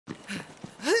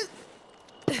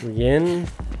Begin.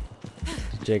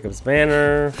 Jacob's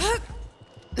Banner.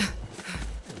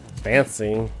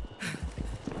 Fancy.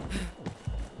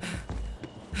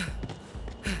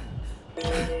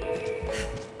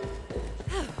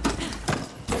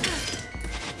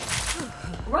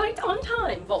 Right on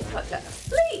time, Vault Cutter.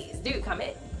 Please do come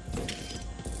in.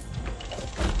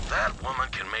 That woman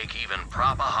can make even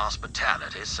proper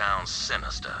hospitality sound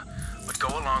sinister. But go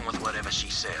along with whatever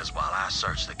she says while I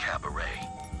search the cabaret.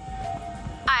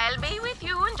 I'll be with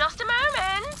you in just a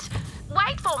moment.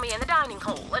 Wait for me in the dining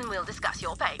hall and we'll discuss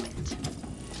your payment.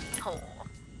 Whore.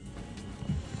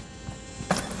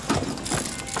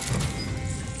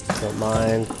 Don't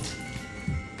mind.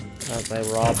 As I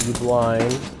rob you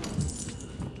blind.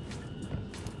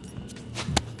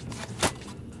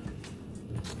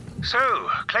 So,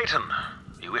 Clayton,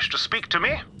 you wish to speak to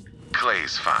me?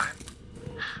 Clay's fine.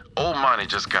 Old Monty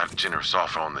just got a generous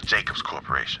offer on the Jacobs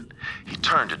Corporation. He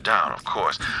turned it down, of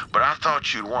course, but I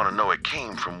thought you'd want to know it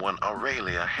came from one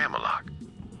Aurelia Hammerlock.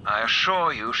 I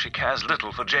assure you she cares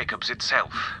little for Jacobs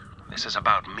itself. This is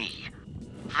about me.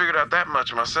 Figured out that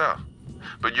much myself.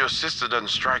 But your sister doesn't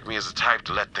strike me as the type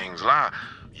to let things lie.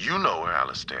 You know her,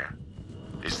 Alistair.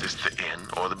 Is this the end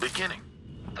or the beginning?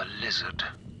 The lizard.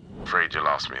 Afraid you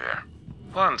lost me there.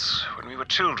 Once, when we were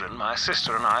children, my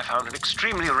sister and I found an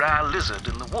extremely rare lizard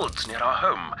in the woods near our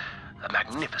home. A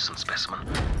magnificent specimen.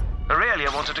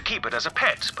 Aurelia wanted to keep it as a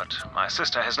pet, but my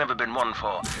sister has never been one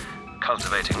for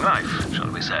cultivating life, shall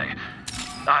we say.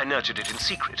 I nurtured it in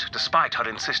secret, despite her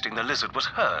insisting the lizard was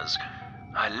hers.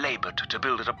 I labored to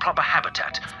build it a proper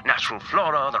habitat, natural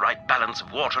flora, the right balance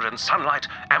of water and sunlight,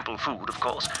 ample food, of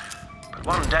course. But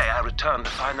one day I returned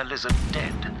to find the lizard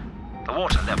dead. The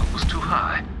water level was too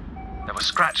high. There were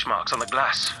scratch marks on the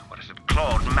glass where it had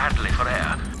clawed madly for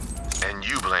air. And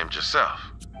you blamed yourself.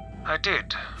 I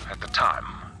did, at the time.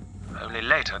 Only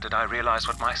later did I realize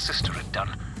what my sister had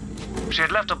done. She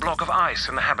had left a block of ice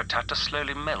in the habitat to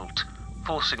slowly melt,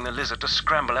 forcing the lizard to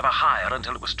scramble ever higher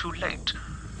until it was too late.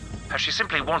 Had she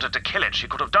simply wanted to kill it, she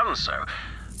could have done so.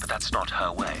 But that's not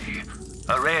her way.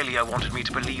 Aurelia wanted me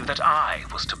to believe that I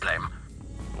was to blame.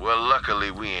 Well,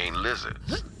 luckily we ain't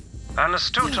lizards. An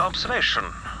astute observation.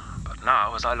 But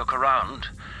now, as I look around,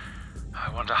 I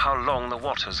wonder how long the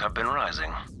waters have been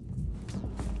rising.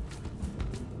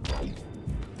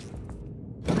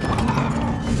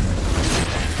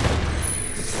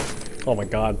 Oh my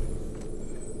god.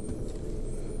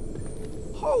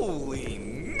 Holy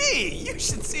me! You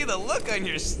should see the look on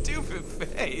your stupid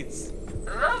face.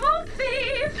 The Vault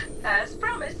Thief, as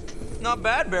promised. Not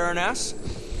bad, Baroness.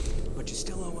 But you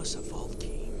still owe us a vault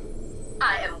key.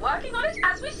 I am working on it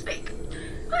as we speak.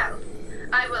 Well,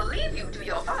 I will leave you to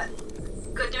your fun.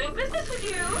 Good doing business with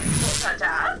you, Vault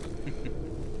Hunter.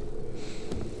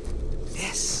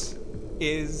 This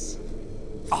is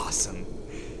awesome.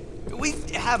 We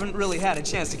haven't really had a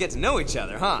chance to get to know each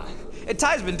other, huh?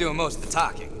 Ty's been doing most of the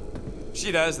talking.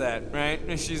 She does that, right?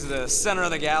 She's the center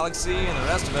of the galaxy, and the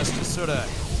rest of us just sort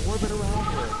of orbit around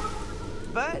her.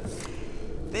 But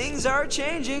things are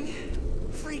changing.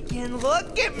 Freaking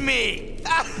look at me!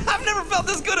 I've never felt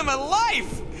this good in my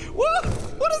life! Whoa!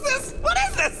 What is this? What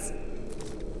is this?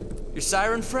 Your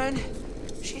siren friend?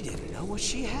 She didn't know what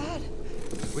she had.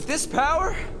 With this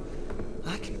power,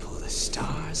 I can pull the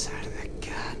stars out of the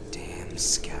goddamn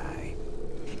sky.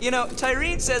 You know,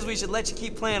 Tyreen says we should let you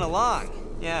keep playing along.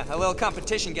 Yeah, a little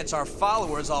competition gets our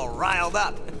followers all riled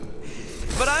up.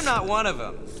 But I'm not one of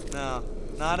them. No,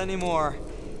 not anymore.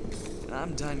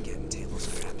 I'm done getting table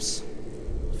scraps.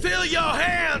 Fill your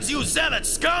hands, you zealot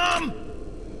scum!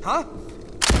 Huh?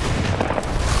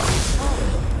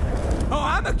 Oh,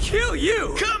 I'ma kill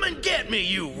you! Come and get me,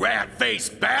 you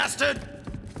rat-faced bastard!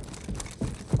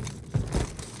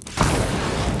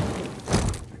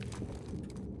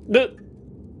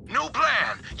 New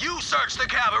plan. You search the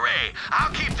cabaret.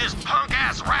 I'll keep this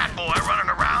punk-ass rat boy running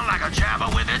around like a jabber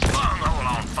with his bunghole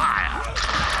on fire.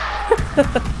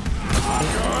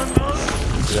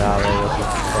 Jabber with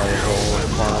his bunghole on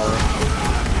fire.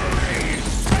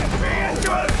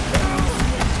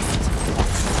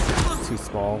 It's too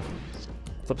small.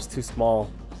 Clip's too small.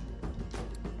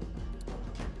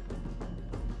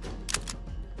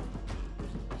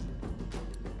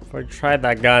 Before I tried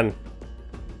that gun.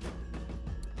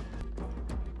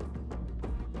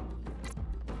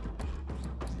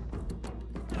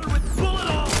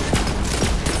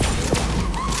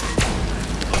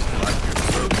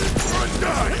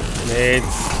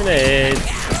 Grenades, grenades.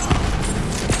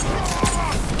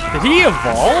 Did he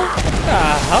evolve? What the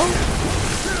hell?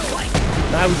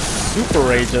 Now he's super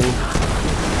raging.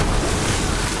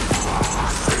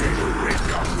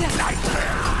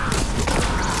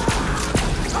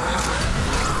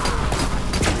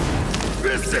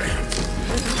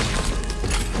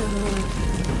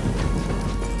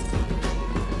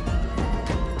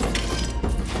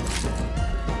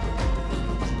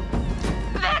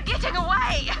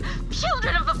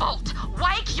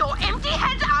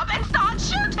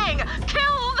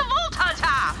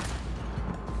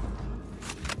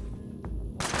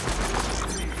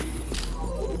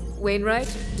 Wainwright,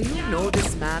 do you know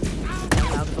this man who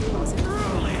fell out of the closet?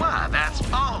 Why, that's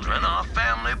Aldrin, our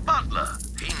family butler.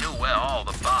 He knew where all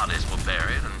the bodies were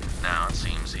buried, and now it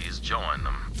seems he's joined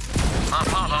them. My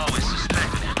father always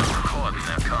suspected him of recording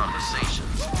their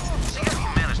conversations. See if he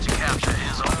managed to capture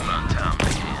his own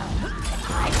untimely end.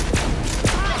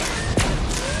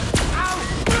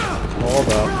 Hold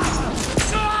up.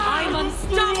 I'm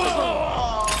unstoppable!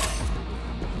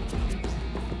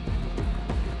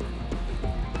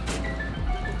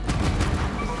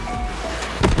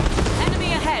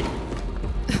 Enemy ahead!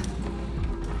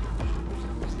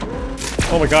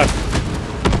 Oh my god.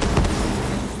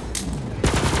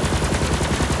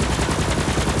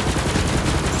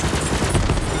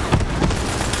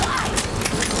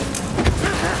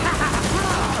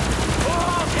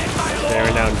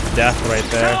 Staring down death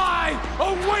right there.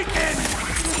 Awaken!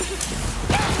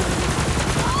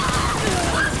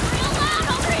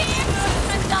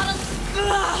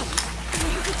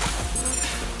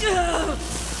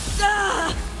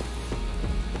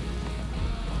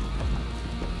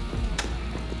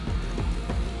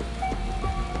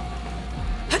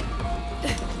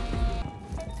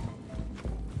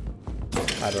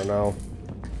 I don't know.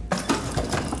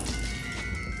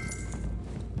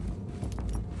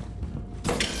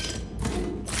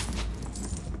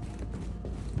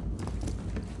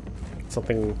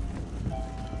 Something.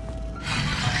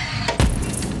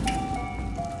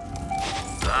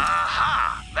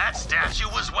 Aha! That statue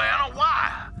was wearing a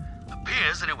wire.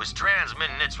 Appears that it was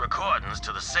transmitting its recordings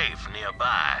to the safe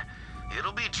nearby.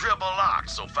 It'll be triple locked,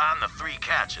 so find the 3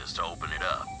 catches to open it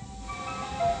up.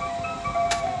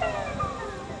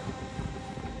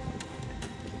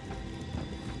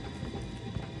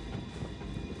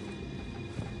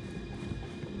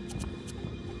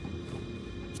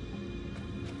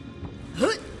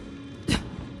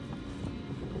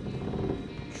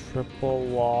 Triple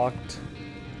locked.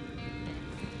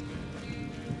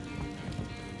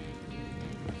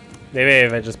 Maybe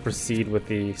if I just proceed with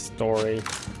the story.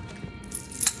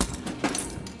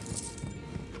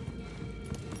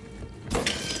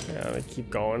 Yeah, let me keep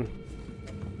going.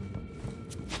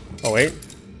 Oh wait.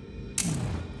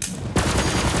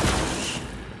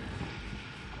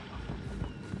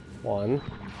 One.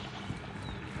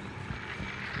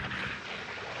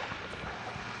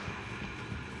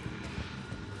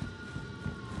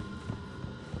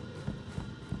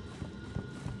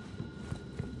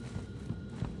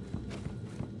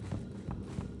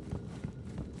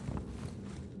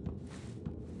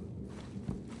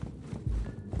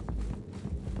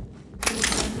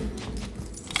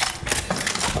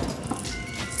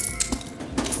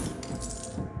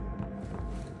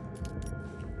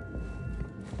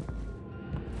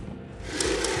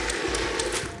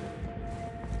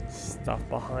 Stuff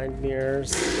behind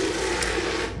mirrors.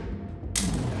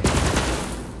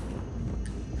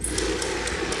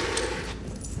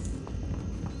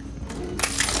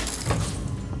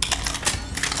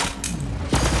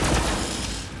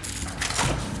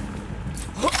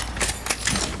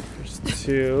 There's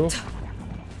 2.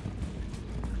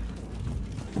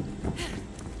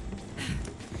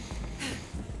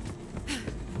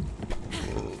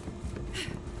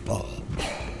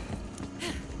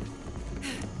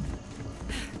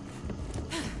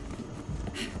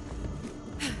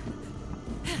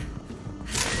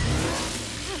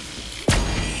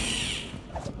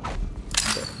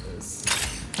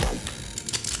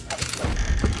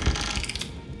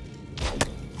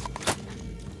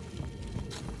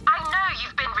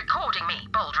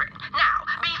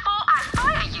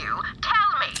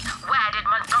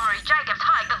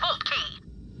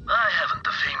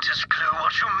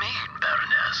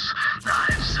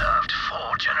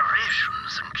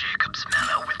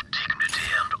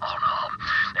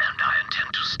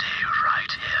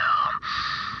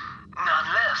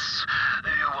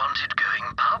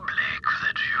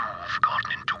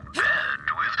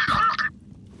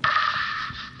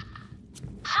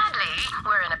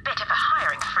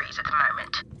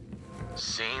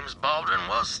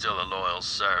 Still a loyal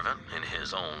servant in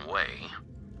his own way.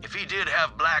 If he did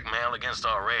have blackmail against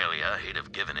Aurelia, he'd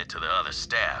have given it to the other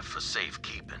staff for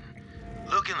safekeeping.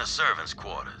 Look in the servants'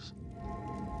 quarters.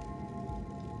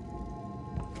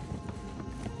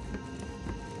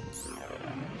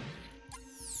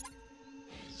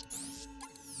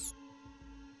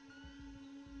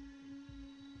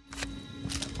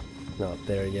 Not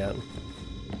there yet.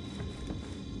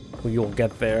 You'll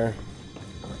get there.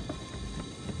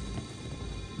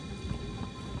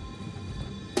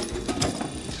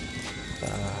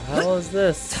 What the hell is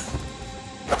this?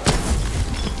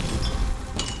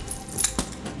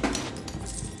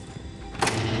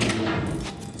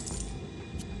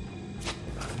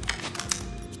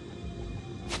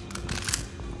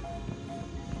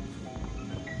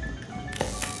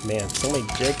 Man, so many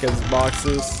Jacob's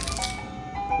boxes.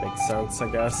 Makes sense, I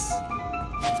guess.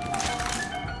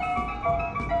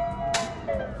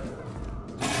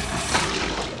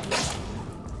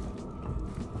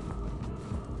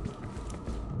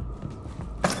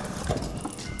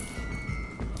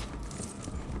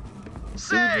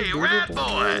 Say, rat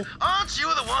boy, aren't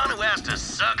you the one who has to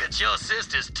suck at your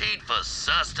sister's teat for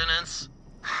sustenance?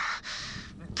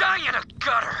 Die in a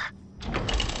gutter!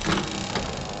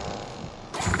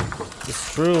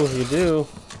 It's true, you do.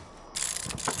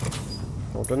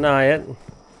 Don't deny it.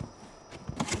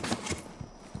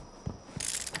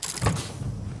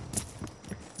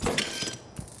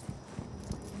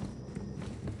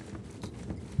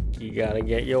 You gotta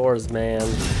get yours, man.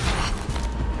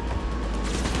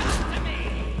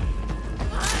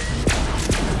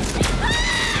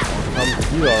 Come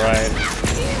to you, alright. He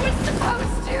was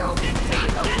supposed to be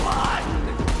the one.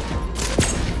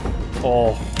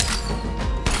 Oh.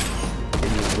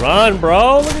 You run,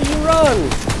 bro! Look at you run!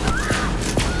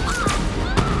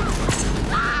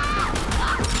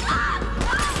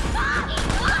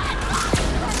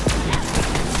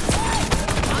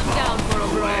 I'm down for a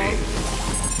brawl.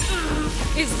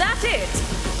 Is that it?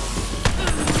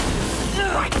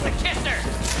 Right to the kisser!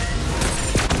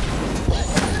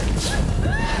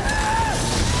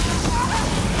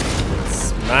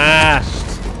 Smashed!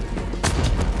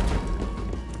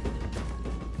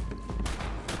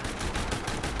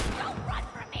 Don't run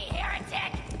from me,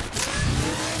 heretic!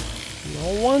 No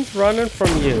one's running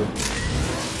from you.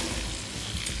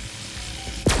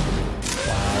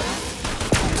 Wow.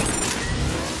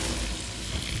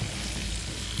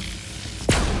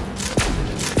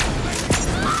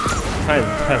 Trying to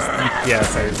test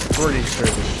DPS, I'm pretty sure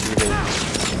the shooting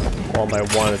while my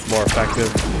one is more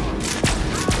effective.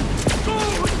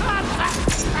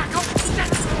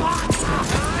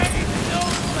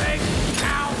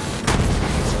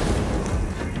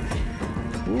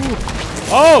 Ooh.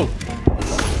 Oh!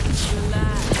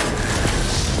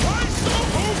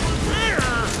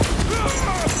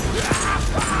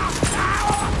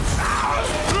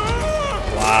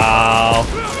 Wow.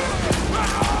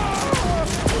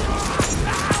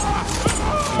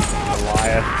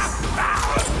 Goliath.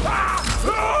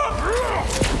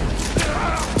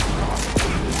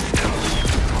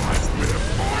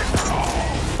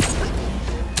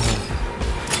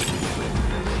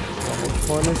 Level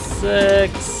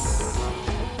 26.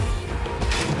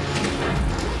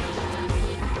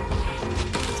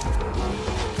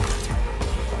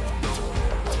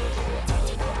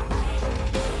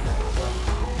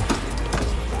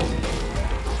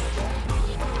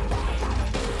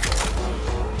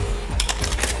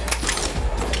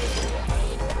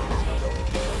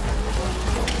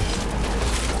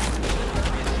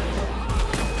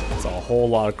 Whole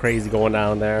lot of crazy going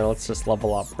down there. Let's just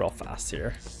level up real fast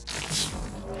here.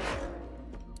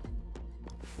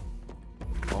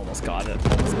 Almost got it.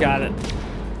 Almost got it.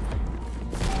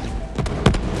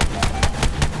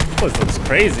 Oh, this looks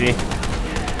crazy.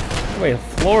 How many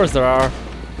floors there are.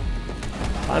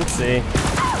 Fancy.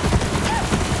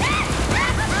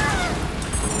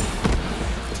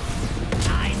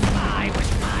 I spy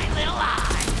with my little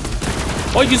eye.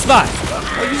 Oh, you spy.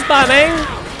 Oh, you spy, man.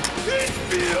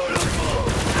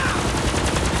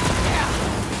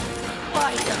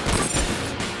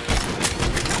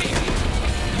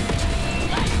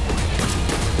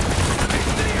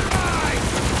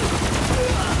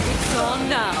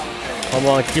 Come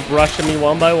on, keep rushing me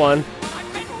one by one.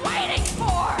 I've been waiting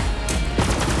for.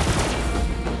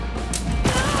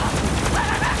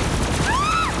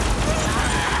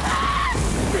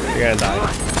 You're gonna die.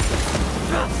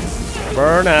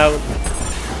 Burn out.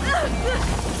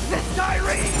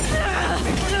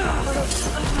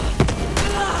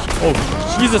 Oh,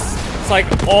 Jesus. It's like,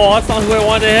 oh, that's not who I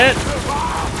wanted to hit.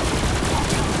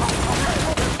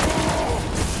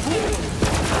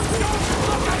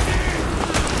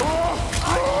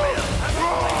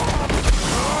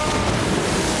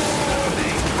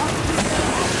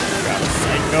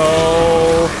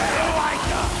 Go.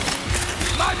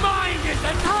 My mind is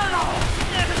eternal.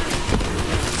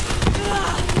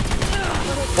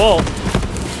 Full.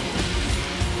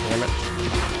 Damn it.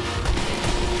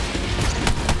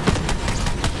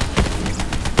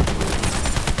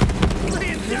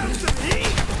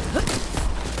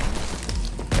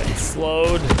 Getting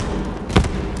slowed.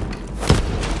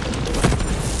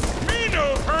 Reno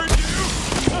heard you.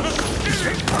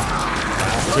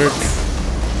 Bastards.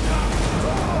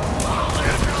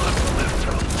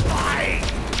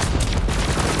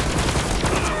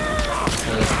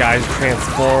 This guy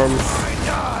transforms.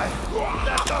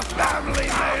 That the family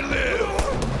may live.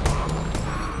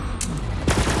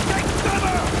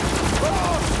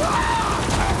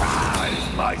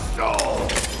 my soul.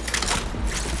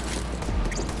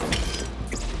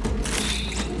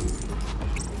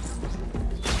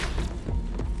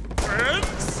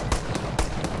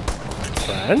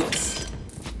 Friends?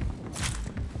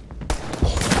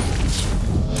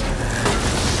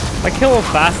 I kill him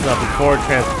fast enough before it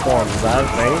transforms. Is that a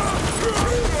thing?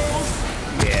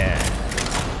 Yeah.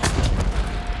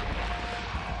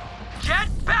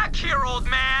 Get back here, old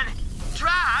man!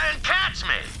 Try and catch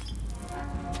me!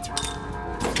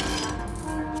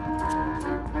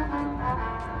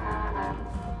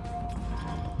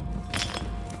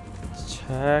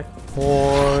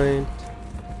 Checkpoint.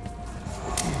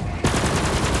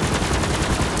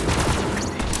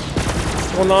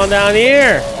 What's going on down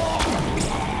here?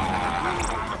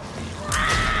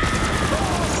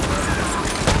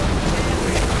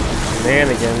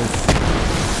 Shenanigans.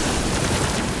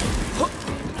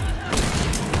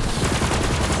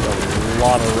 A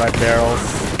lot of red barrels.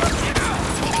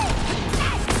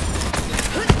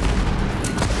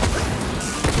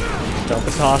 Jump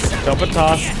a toss, jump a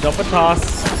toss, jump a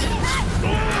toss.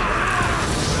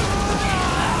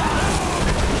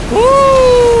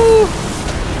 Woo!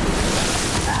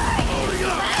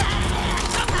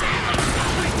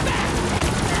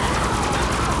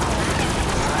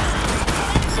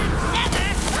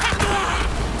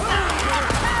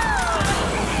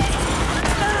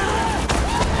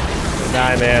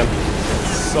 Die, man.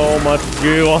 So much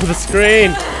goo on the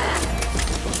screen.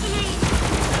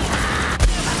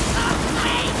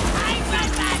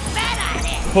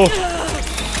 Oh.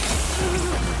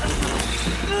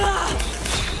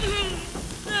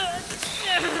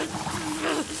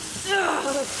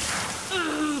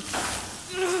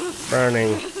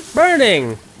 Burning.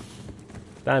 Burning!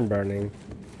 Done burning.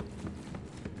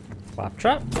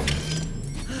 Claptrap.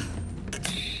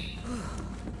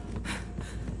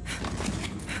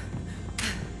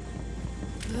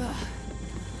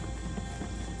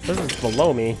 This is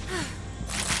below me.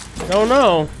 Oh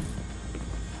no.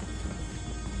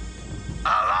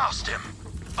 I lost him.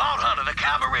 Vault Hunter, the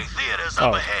Cabaret Theater's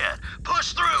up ahead.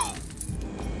 Push through.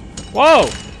 Whoa!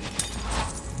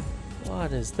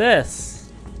 What is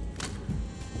this?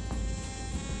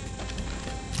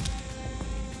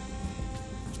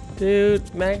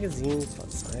 Dude, magazines,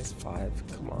 what, size 5?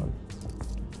 Come on.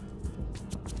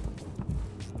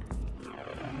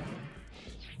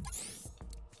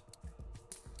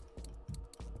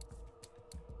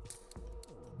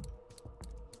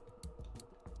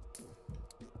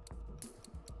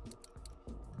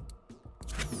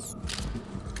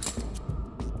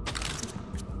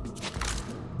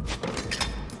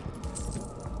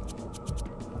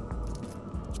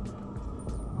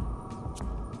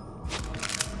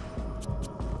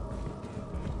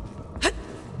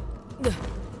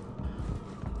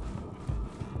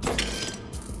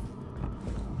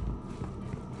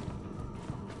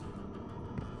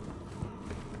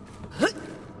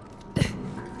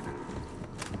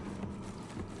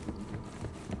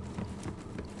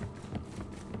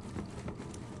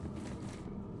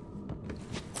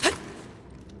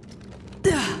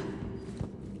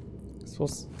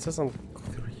 It says I'm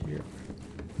through here.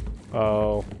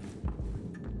 Oh.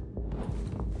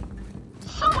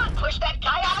 Someone pushed that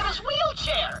guy out of his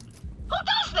wheelchair! Who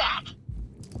does that?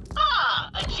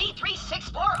 Ah, a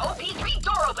G364 OP3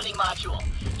 door opening module.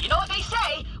 You know what they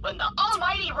say? When the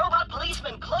almighty robot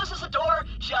policeman closes the door,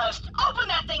 just open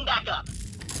that thing back up.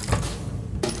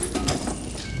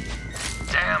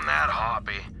 Damn that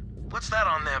harpy. What's that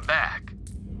on their back?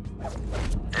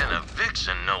 An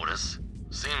eviction notice.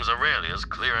 Seems Aurelia's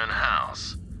clearing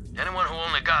house. Anyone who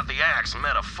only got the axe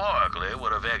metaphorically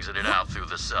would have exited out through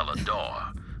the cellar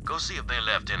door. Go see if they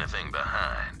left anything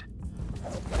behind.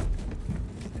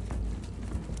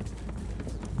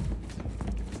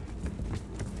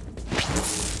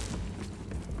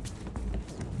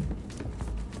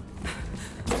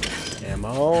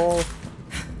 Ammo.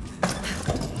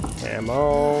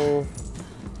 Ammo.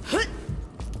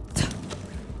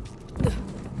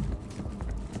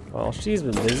 Well, she's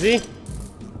been busy.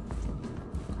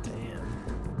 Damn.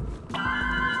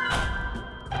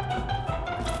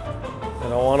 I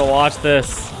don't want to watch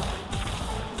this.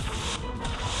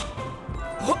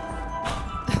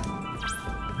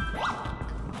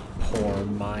 Poor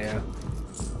Maya.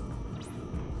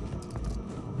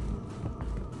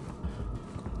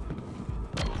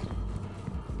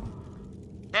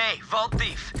 Hey, Vault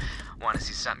Thief. Want to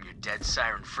see something your dead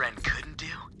siren friend couldn't do?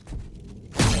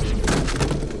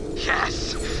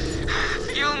 Yes!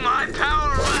 Feel my power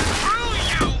run through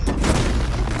you!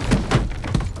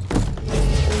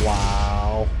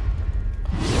 Wow.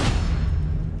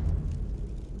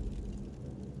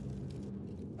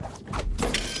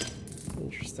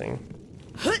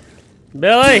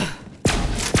 Billy!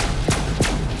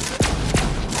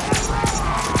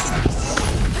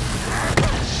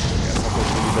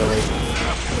 Billy.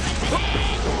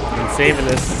 I've been saving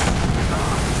this.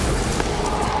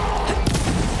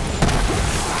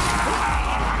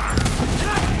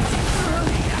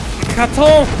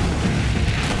 Kato!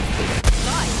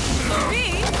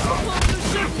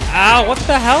 Ow, what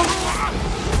the hell?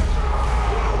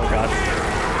 Oh god.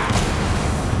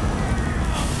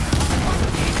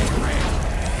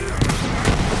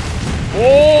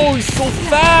 Oh, he's so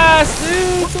fast,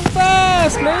 dude! So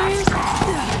fast, man!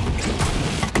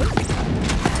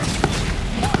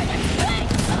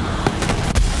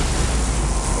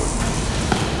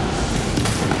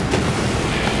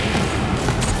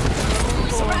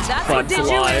 Butt's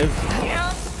alive.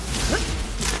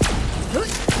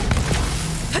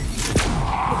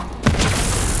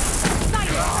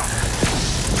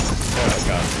 Oh my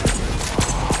god.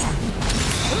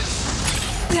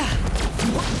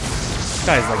 This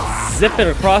guy's like zipping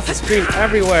across the screen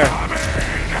everywhere.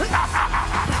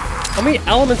 How many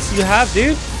elements do you have,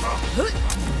 dude?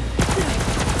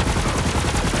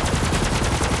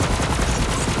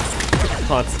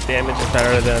 Constant damage is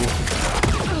better than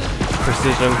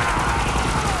precision.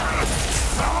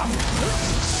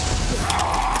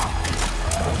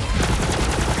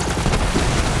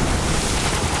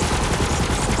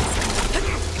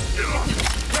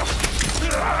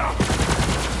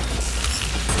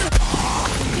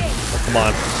 Come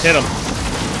on, hit him.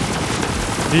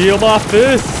 Deal my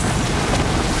fist.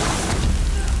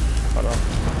 Oh no.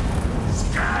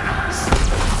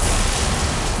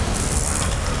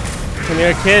 Come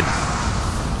here, kid.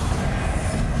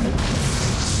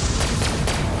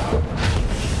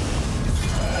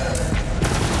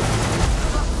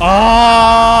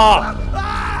 Ah!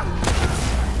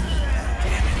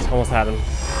 Damn it, almost had him.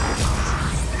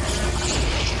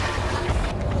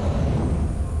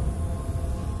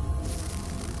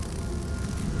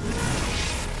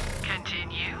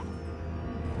 Continue.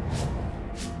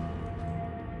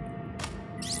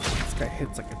 This guy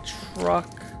hits like a truck.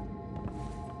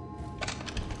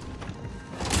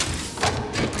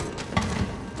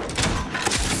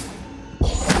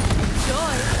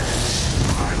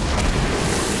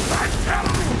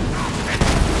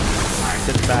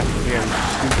 Sit back here and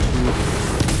shoot.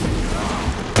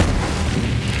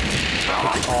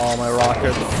 All my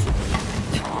rockets.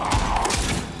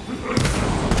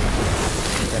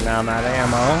 And now I'm out of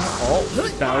ammo. Oh,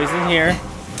 now he's in here.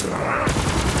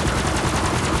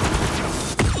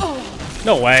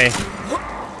 No way.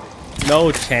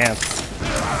 No chance.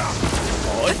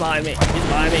 Oh, he's behind me. He's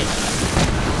behind me.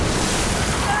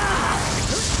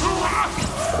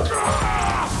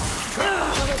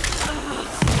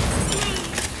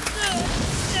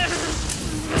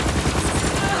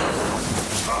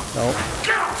 Nope.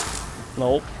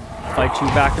 Nope. Fight you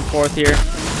back and forth here.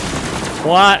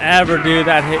 Whatever, dude.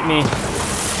 That hit me.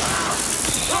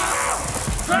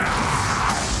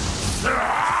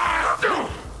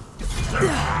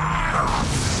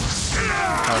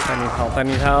 Help, I need help. I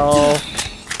need help.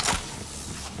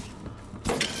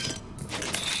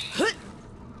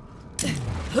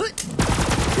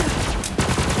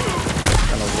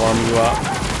 Gonna warm you up.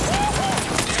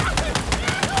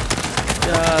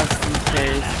 Just in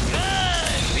case.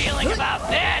 Feeling about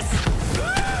this?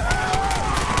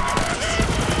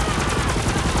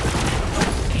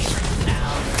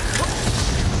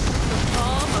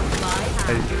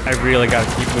 I really gotta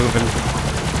keep moving.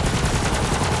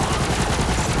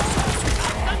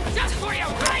 Just for you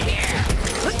right here.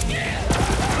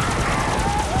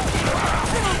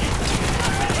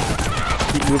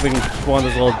 Keep moving. One of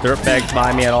those little dirt bags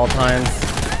by me at all times.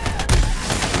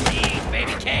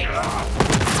 Baby cake.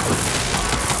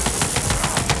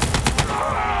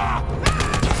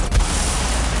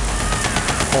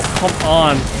 Oh, come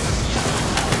on.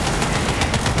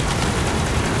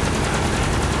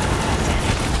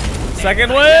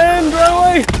 Second wind, run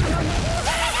away!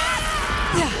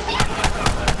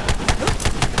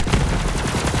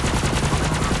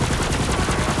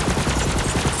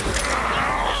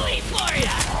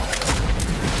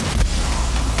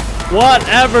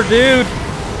 Whatever, dude.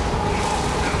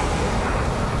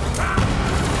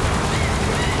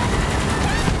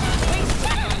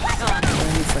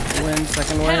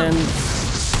 Second wind.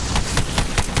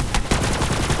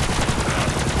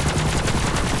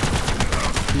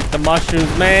 Eat the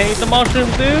mushrooms, man. Eat the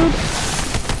mushrooms, dude.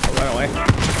 Oh, run away.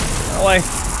 Run away.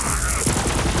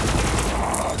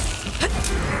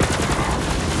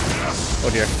 Oh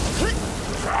dear.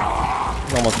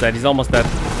 He's almost dead. He's almost dead.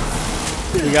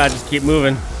 We gotta just keep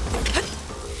moving.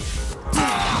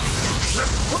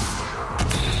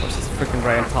 Where's this freaking He's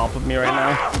right on top of me right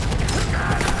now.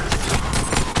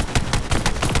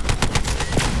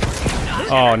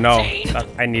 Oh no,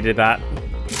 I needed that.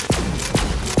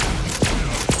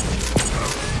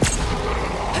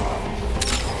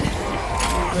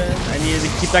 I needed to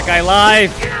keep that guy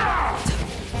alive.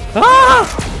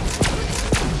 Ah!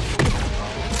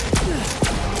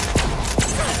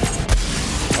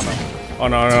 Oh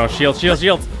no, no, shield, shield,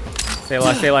 shield. Stay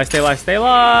alive, stay alive, stay alive, stay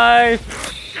alive.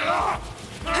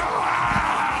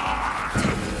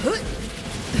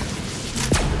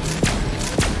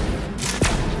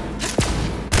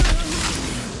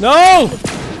 No!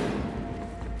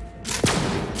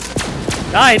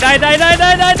 Die, die, die, die,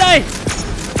 die, die, die!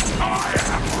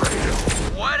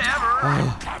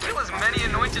 Whatever. Kill as many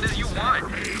anointed as you want.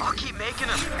 I'll keep making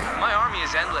them. My army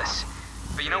is endless.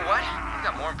 But you know what? I've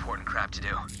got more important crap to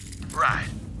do. Right.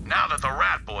 Now that the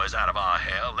rat boy's out of our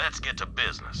hair, let's get to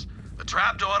business. The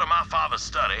trapdoor to my father's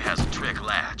study has a trick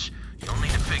latch. You'll need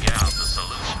to figure out the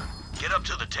solution. Get up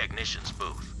to the technician's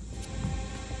booth.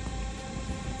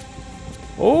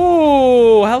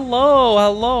 Oh, hello,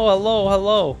 hello, hello,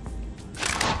 hello.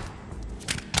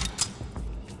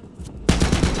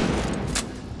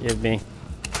 Give me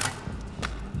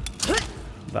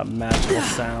that magical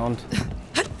sound.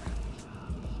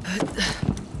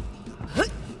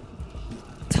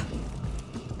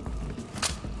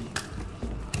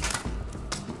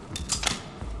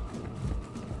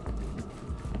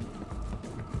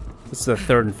 This is the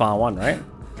third and final one, right?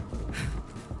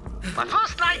 My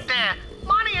first night there,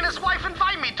 Monty and his wife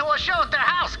invite me to a show at their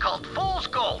house called Fool's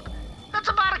Gold. It's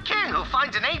about a king who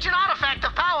finds an ancient artifact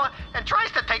of power and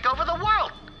tries to take over the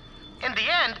world. In the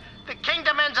end, the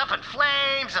kingdom ends up in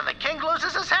flames and the king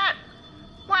loses his head.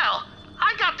 Well,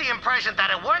 I got the impression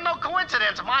that it weren't no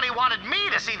coincidence Monty wanted me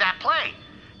to see that play.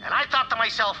 And I thought to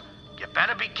myself, you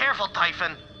better be careful,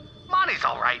 Typhon. Monty's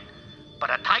all right, but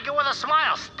a tiger with a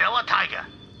smile's still a tiger.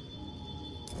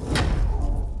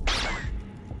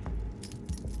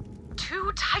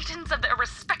 Two titans of their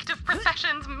respective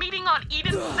professions meeting on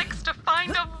Eden 6 to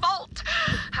find a vault.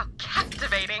 How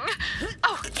captivating.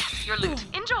 Oh, yes, your loot.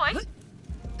 Enjoy.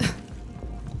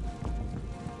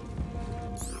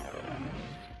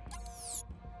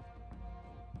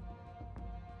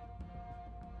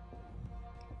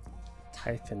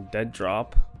 Typhon dead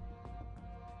drop.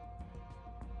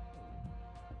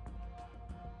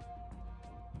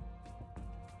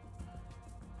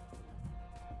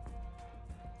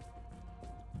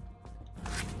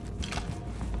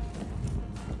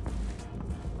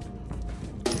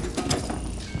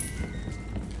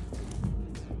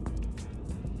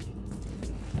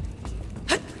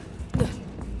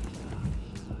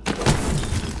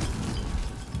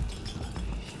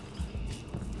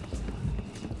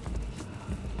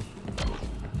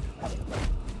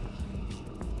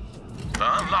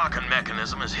 The unlocking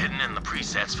mechanism is hidden in the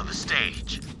presets for the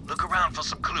stage. Look around for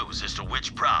some clues as to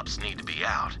which props need to be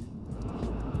out.